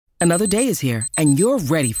Another day is here, and you're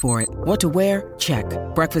ready for it. What to wear? Check.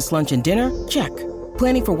 Breakfast, lunch, and dinner? Check.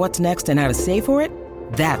 Planning for what's next and how to save for it?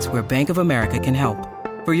 That's where Bank of America can help.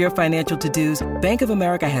 For your financial to-dos, Bank of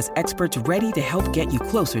America has experts ready to help get you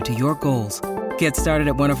closer to your goals. Get started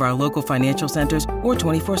at one of our local financial centers or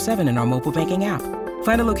 24/7 in our mobile banking app.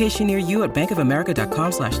 Find a location near you at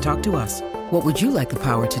bankofamerica.com/talktous. What would you like the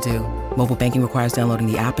power to do? Mobile banking requires downloading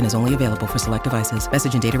the app and is only available for select devices.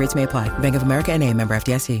 Message and data rates may apply. Bank of America N.A., member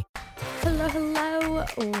FDIC. Hello.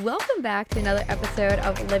 Welcome back to another episode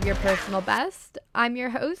of Live Your Personal Best. I'm your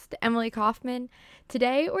host, Emily Kaufman.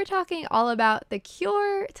 Today, we're talking all about the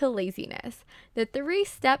cure to laziness. The 3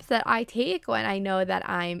 steps that I take when I know that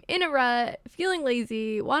I'm in a rut, feeling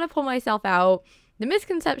lazy, want to pull myself out, the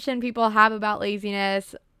misconception people have about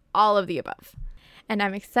laziness, all of the above. And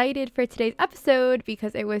I'm excited for today's episode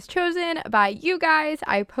because it was chosen by you guys.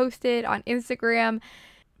 I posted on Instagram,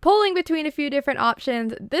 polling between a few different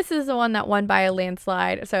options. This is the one that won by a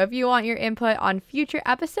landslide. So if you want your input on future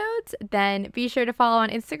episodes, then be sure to follow on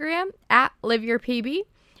Instagram at LiveYourPB.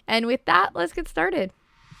 And with that, let's get started.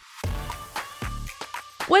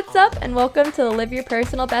 What's up, and welcome to the Live Your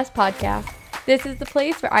Personal Best podcast. This is the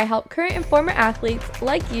place where I help current and former athletes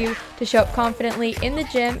like you to show up confidently in the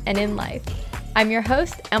gym and in life. I'm your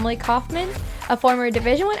host, Emily Kaufman, a former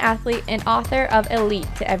Division I athlete and author of Elite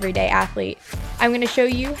to Everyday Athlete. I'm going to show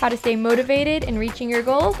you how to stay motivated in reaching your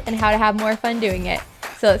goals and how to have more fun doing it.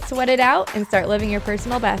 So let's sweat it out and start living your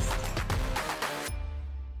personal best.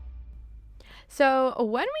 So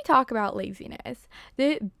when we talk about laziness,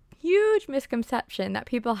 the huge misconception that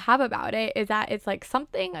people have about it is that it's like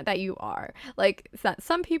something that you are. Like that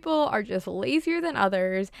some people are just lazier than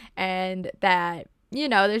others and that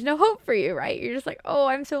there's no hope for you, right? You're just like, oh,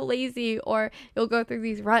 I'm so lazy. Or you'll go through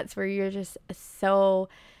these ruts where you're just so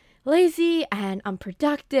lazy and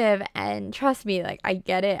unproductive. And trust me, like, I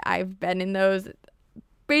get it. I've been in those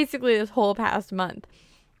basically this whole past month.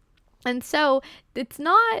 And so it's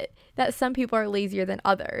not that some people are lazier than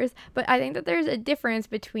others, but I think that there's a difference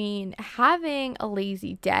between having a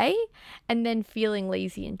lazy day and then feeling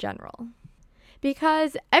lazy in general.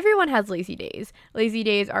 Because everyone has lazy days. Lazy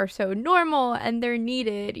days are so normal and they're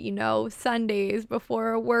needed, Sundays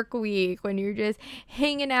before a work week when you're just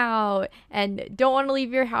hanging out and don't want to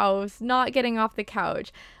leave your house, not getting off the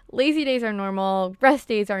couch. Lazy days are normal. Rest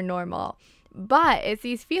days are normal. But it's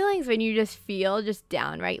these feelings when you just feel just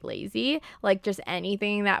downright lazy, like just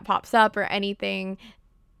anything that pops up or anything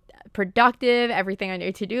productive, everything on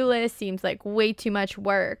your to-do list seems like way too much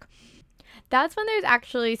work. That's when there's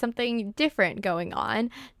actually something different going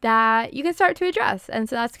on that you can start to address. And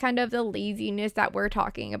so that's kind of the laziness that we're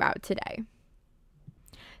talking about today.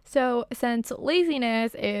 So since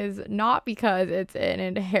laziness is not because it's an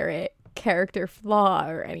inherent character flaw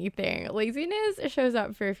or anything, laziness shows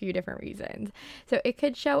up for a few different reasons. So it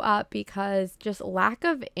could show up because just lack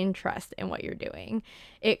of interest in what you're doing.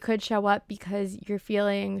 It could show up because you're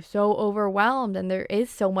feeling so overwhelmed and there is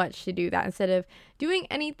so much to do that instead of doing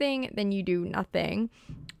anything, then you do nothing.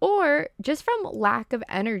 Or just from lack of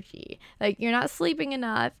energy, like you're not sleeping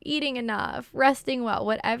enough, eating enough, resting well,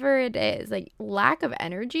 whatever it is, like lack of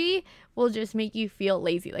energy will just make you feel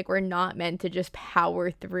lazy. Like we're not meant to just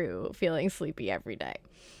power through feeling sleepy every day.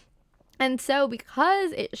 And so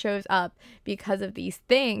because it shows up because of these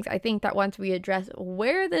things, I think that once we address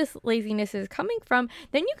where this laziness is coming from,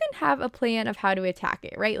 then you can have a plan of how to attack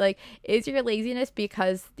it, right? Like, is your laziness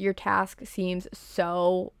because your task seems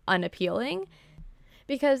so unappealing?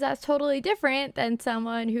 Because that's totally different than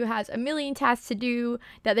someone who has a million tasks to do,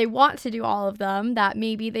 that they want to do all of them, that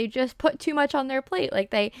maybe they just put too much on their plate.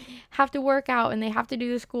 Like they have to work out and they have to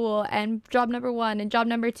do the school and job number 1 and job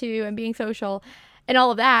number 2 and being social and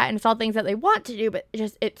all of that. And it's all things that they want to do, but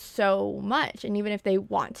it's so much. And even if they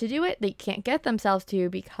want to do it, they can't get themselves to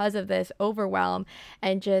because of this overwhelm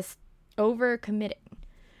and just overcommitting.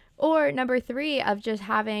 Or number 3 of just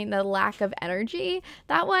having the lack of energy.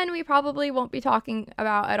 That one we probably won't be talking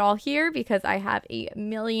about at all here because I have a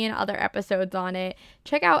million other episodes on it.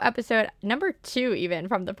 Check out episode number 2 even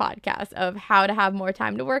from the podcast of how to have more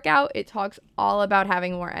time to work out. It talks all about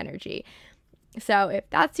having more energy. So if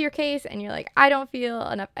that's your case and you're like, I don't feel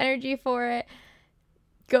enough energy for it,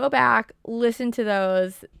 go back, listen to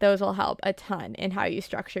those. Those will help a ton in how you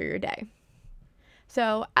structure your day.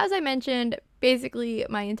 So as I mentioned, basically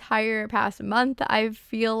my entire past month, I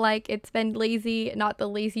feel like it's been lazy, not the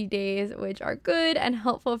lazy days, which are good and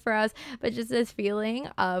helpful for us, but just this feeling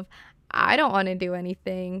of I don't want to do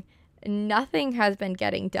anything. Nothing has been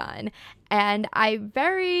getting done. And I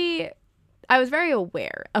I was very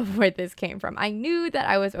aware of where this came from. I knew that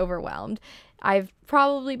I was overwhelmed. I've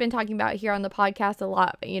probably been talking about it here on the podcast a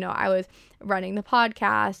lot, but I was running the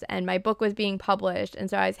podcast and my book was being published. And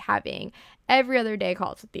so I was having every other day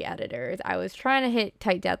calls with the editors. I was trying to hit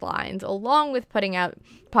tight deadlines along with putting out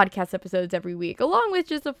podcast episodes every week, along with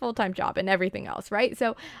just a full-time job and everything else, right?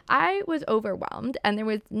 So I was overwhelmed and there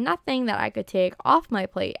was nothing that I could take off my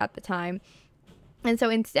plate at the time. And so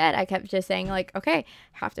instead I kept just saying like, okay,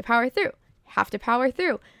 have to power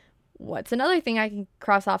through. What's another thing I can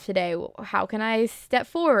cross off today? How can I step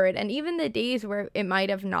forward? And even the days where it might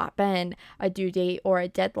have not been a due date or a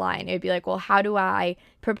deadline, it'd be like, well, how do I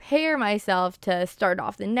prepare myself to start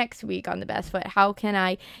off the next week on the best foot? How can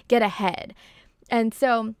I get ahead? And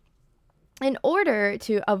so in order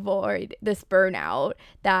to avoid this burnout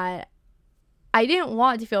that I didn't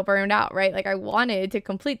want to feel burned out, right? Like I wanted to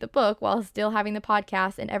complete the book while still having the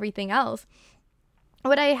podcast and everything else.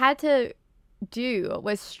 What I had to do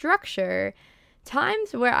was structure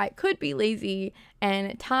times where I could be lazy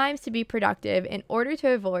and times to be productive in order to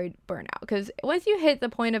avoid burnout. Because once you hit the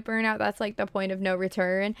point of burnout, that's like the point of no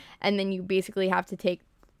return. And then you basically have to take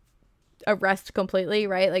a rest completely,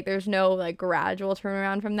 right? Like there's no like gradual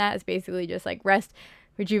turnaround from that. It's basically just like rest,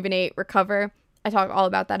 rejuvenate, recover. I talk all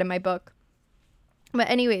about that in my book.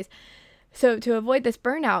 But anyways, so to avoid this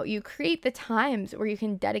burnout, you create the times where you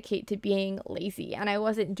can dedicate to being lazy. And I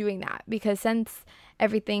wasn't doing that because since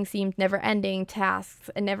everything seemed never ending tasks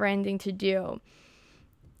and never ending to do,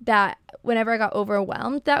 that whenever I got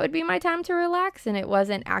overwhelmed, that would be my time to relax. And it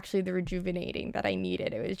wasn't actually the rejuvenating that I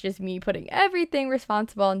needed. It was just me putting everything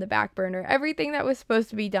responsible on the back burner, everything that was supposed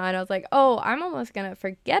to be done. I was like, oh, I'm almost going to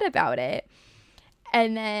forget about it.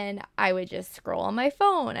 And then I would just scroll on my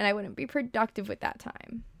phone and I wouldn't be productive with that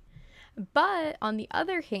time. But on the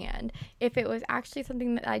other hand, if it was actually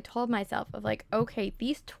something that I told myself of like, okay,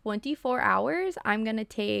 these 24 hours, I'm going to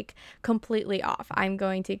take completely off. I'm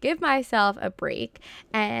going to give myself a break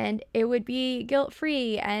and it would be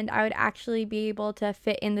guilt-free and I would actually be able to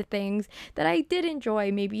fit in the things that I did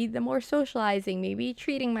enjoy, maybe the more socializing, maybe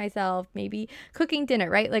treating myself, maybe cooking dinner,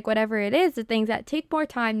 right? Like whatever it is, the things that take more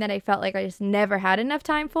time that I felt like I just never had enough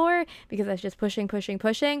time for because I was just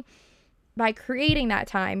pushing. By creating that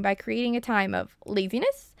time, by creating a time of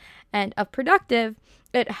laziness and of productive,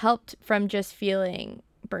 it helped from just feeling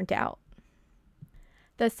burnt out.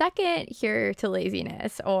 The second here to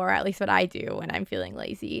laziness, or at least what I do when I'm feeling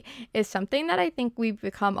lazy, is something that I think we've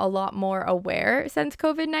become a lot more aware since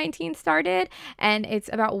COVID-19 started, and it's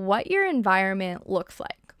about what your environment looks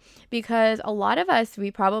like. Because a lot of us,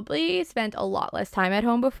 we probably spent a lot less time at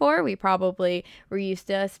home before. We probably were used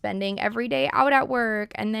to spending every day out at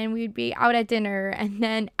work, and then we'd be out at dinner and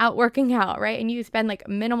then out working out, right? And you spend like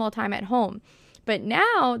minimal time at home. But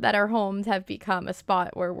now that our homes have become a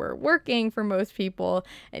spot where we're working for most people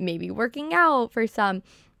and maybe working out for some,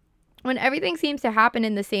 when everything seems to happen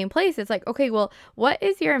in the same place, it's like, okay, well, what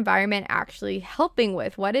is your environment actually helping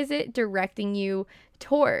with? What is it directing you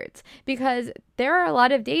towards? Because there are a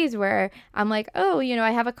lot of days where I'm like, oh, I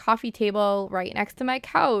have a coffee table right next to my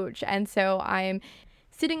couch. And so I'm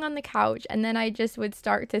sitting on the couch and then I just would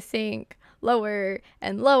start to sink lower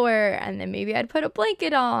and lower, and then maybe I'd put a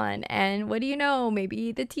blanket on, and what do you know,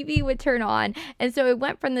 maybe the TV would turn on. And so it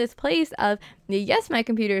went from this place of, yes, my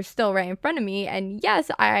computer is still right in front of me, and yes,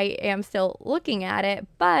 I am still looking at it,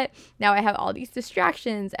 but now I have all these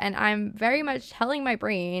distractions, and I'm very much telling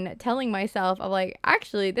myself of like,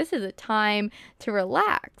 actually, this is a time to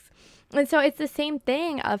relax. And so it's the same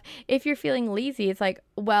thing of if you're feeling lazy, it's like,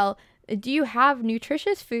 well, do you have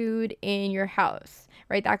nutritious food in your house?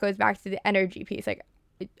 Right? That goes back to the energy piece. Like,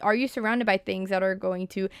 are you surrounded by things that are going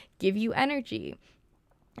to give you energy?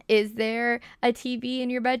 Is there a TV in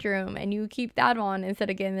your bedroom and you keep that on instead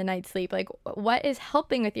of getting the night's sleep? Like, what is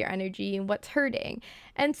helping with your energy and what's hurting?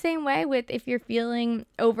 And same way with if you're feeling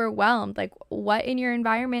overwhelmed, like what in your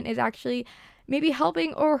environment is actually maybe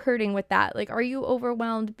helping or hurting with that? Like, are you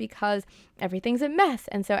overwhelmed because everything's a mess?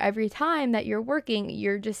 And so every time that you're working,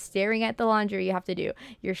 you're just staring at the laundry you have to do.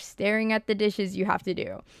 You're staring at the dishes you have to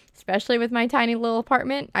do. Especially with my tiny little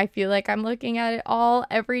apartment, I feel like I'm looking at it all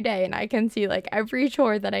every day and I can see like every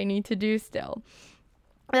chore that I need to do still.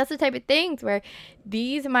 That's the type of things where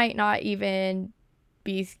these might not even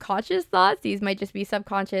be conscious thoughts. These might just be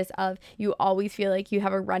subconscious of you always feel like you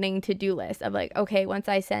have a running to-do list of like, okay, once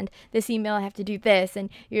I send this email, I have to do this. And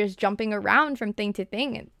you're just jumping around from thing to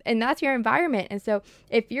thing. And that's your environment. And so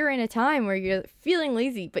if you're in a time where you're feeling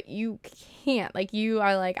lazy, but you can't, like you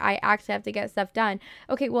are like, I actually have to get stuff done.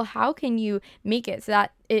 Okay, well, how can you make it so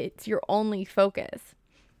that it's your only focus?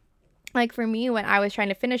 Like for me, when I was trying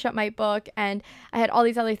to finish up my book and I had all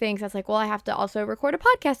these other things, I was like, well, I have to also record a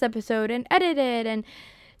podcast episode and edit it and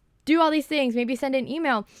do all these things, maybe send an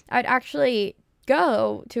email. I'd actually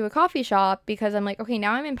go to a coffee shop because I'm like, okay,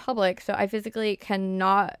 now I'm in public, so I physically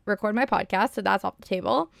cannot record my podcast, so that's off the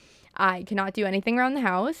table. I cannot do anything around the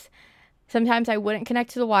house. Sometimes I wouldn't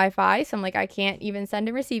connect to the Wi-Fi, so I'm like, I can't even send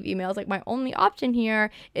and receive emails. Like my only option here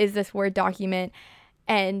is this Word document,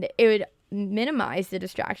 and it would minimize the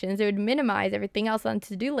distractions. It would minimize everything else on the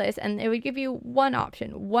to-do list, and it would give you one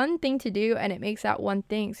option, one thing to do, and it makes that one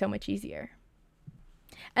thing so much easier.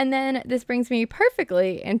 And then this brings me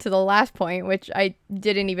perfectly into the last point, which I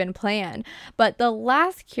didn't even plan, but the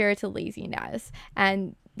last cure to laziness,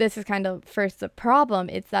 and this is kind of first the problem,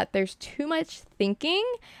 it's that there's too much thinking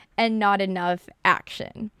and not enough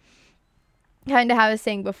action. Kind of how I was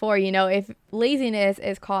saying before, if laziness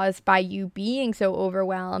is caused by you being so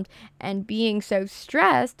overwhelmed and being so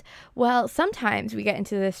stressed, well, sometimes we get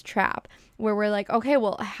into this trap where we're like, okay,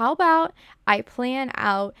 well, how about I plan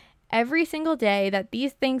out every single day that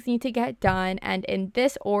these things need to get done and in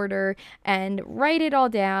this order and write it all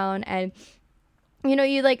down. And,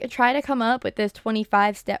 you like try to come up with this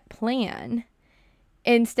 25-step plan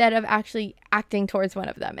instead of actually acting towards one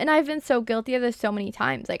of them. And I've been so guilty of this so many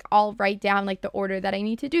times. Like I'll write down like the order that I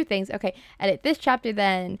need to do things. Okay, edit this chapter,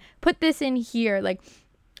 then put this in here, like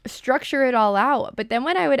structure it all out. But then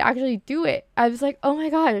when I would actually do it, I was like, oh my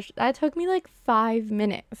gosh, that took me like 5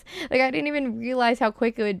 minutes. Like I didn't even realize how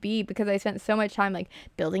quick it would be because I spent so much time like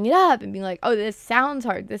building it up and being like, oh, this sounds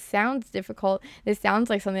hard, this sounds difficult, this sounds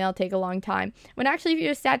like something that'll take a long time, when actually if you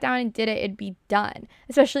just sat down and did it, it'd be done.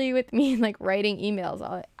 Especially with me like writing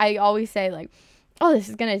emails, I always say like, oh, this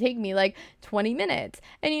is gonna take me like 20 minutes,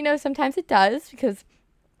 and sometimes it does because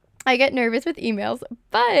I get nervous with emails,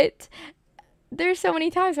 but there's so many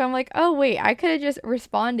times where I'm like, oh wait, I could have just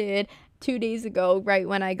responded 2 days ago right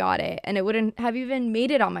when I got it, and it wouldn't have even made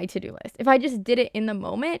it on my to-do list. If I just did it in the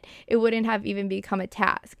moment, it wouldn't have even become a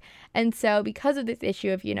task. And so because of this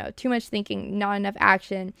issue of, too much thinking, not enough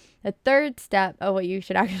action, the third step of what you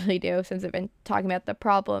should actually do, since I've been talking about the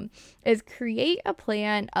problem, is create a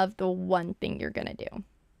plan of the one thing you're gonna do.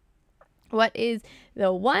 What is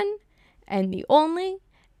the one and the only,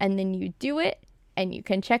 and then you do it and you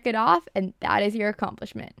can check it off, and that is your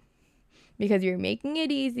accomplishment. Because you're making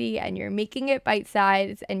it easy and you're making it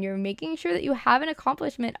bite-sized and you're making sure that you have an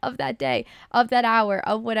accomplishment of that day, of that hour,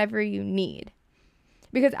 of whatever you need.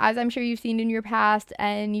 Because as I'm sure you've seen in your past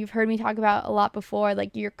and you've heard me talk about a lot before,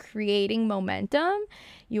 like you're creating momentum.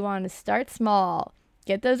 You want to start small,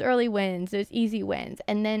 get those early wins, those easy wins,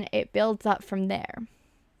 and then it builds up from there.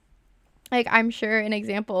 Like I'm sure an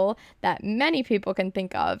example that many people can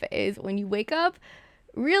think of is when you wake up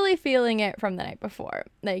really feeling it from the night before.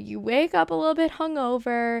 Like you wake up a little bit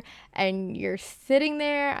hungover and you're sitting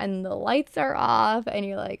there and the lights are off and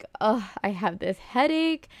you're like, oh, I have this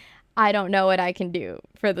headache. I don't know what I can do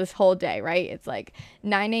for this whole day, right? It's like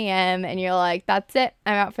 9 a.m. and you're like, that's it,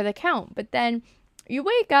 I'm out for the count. But then you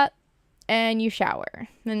wake up and you shower.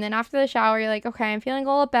 And then after the shower, you're like, okay, I'm feeling a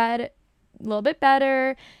little bit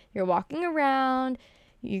better. You're walking around,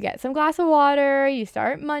 you get some glass of water, you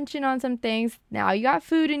start munching on some things. Now you got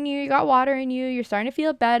food in you got water in you, you're starting to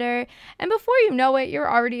feel better. And before you know it,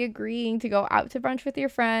 you're already agreeing to go out to brunch with your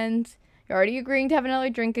friends. You're already agreeing to have another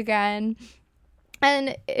drink again.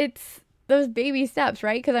 And it's those baby steps,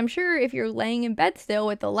 right? Because I'm sure if you're laying in bed still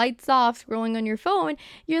with the lights off, scrolling on your phone,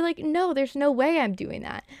 you're like, no, there's no way I'm doing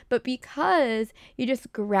that. But because you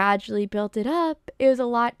just gradually built it up, it was a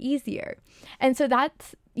lot easier. And so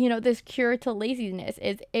that's, this cure to laziness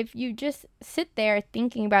is if you just sit there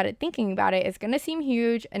thinking about it, it's going to seem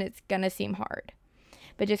huge and it's going to seem hard.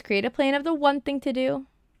 But just create a plan of the one thing to do.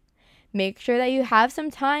 Make sure that you have some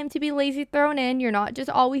time to be lazy thrown in. You're not just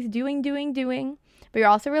always doing, but you're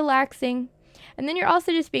also relaxing. And then you're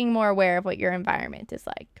also just being more aware of what your environment is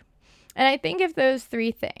like. And I think if those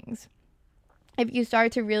three things, if you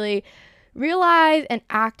start to really realize and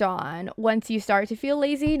act on once you start to feel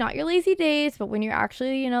lazy, not your lazy days, but when you're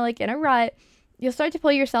actually, like in a rut, you'll start to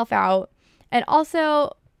pull yourself out. And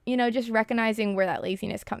also, just recognizing where that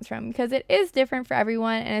laziness comes from, because it is different for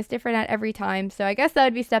everyone and it's different at every time. So I guess that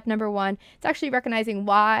would be step number 1. It's actually recognizing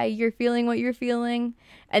why you're feeling what you're feeling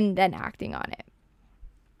and then acting on it.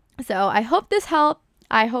 So I hope this helped.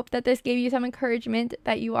 I hope that this gave you some encouragement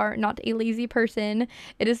that you are not a lazy person.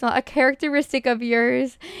 It is not a characteristic of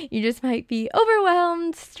yours. You just might be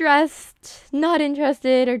overwhelmed, stressed, not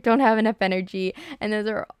interested, or don't have enough energy. And those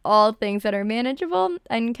are all things that are manageable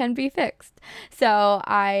and can be fixed. So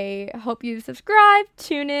I hope you subscribe,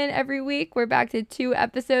 tune in every week. We're back to 2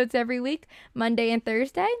 episodes every week, Monday and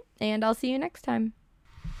Thursday, and I'll see you next time.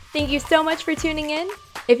 Thank you so much for tuning in.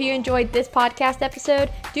 If you enjoyed this podcast episode,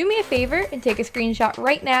 do me a favor and take a screenshot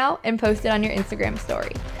right now and post it on your Instagram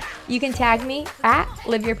story. You can tag me at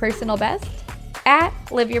liveyourpersonalbest, at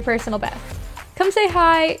liveyourpersonalbest. Come say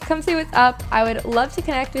hi, come say what's up. I would love to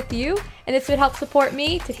connect with you, and this would help support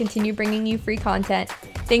me to continue bringing you free content.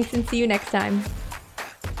 Thanks, and see you next time.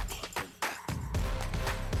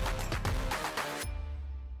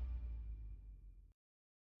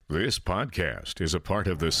 This podcast is a part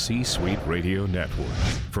of the C-Suite Radio Network.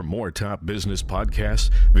 For more top business podcasts,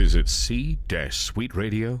 visit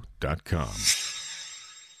c-suiteradio.com.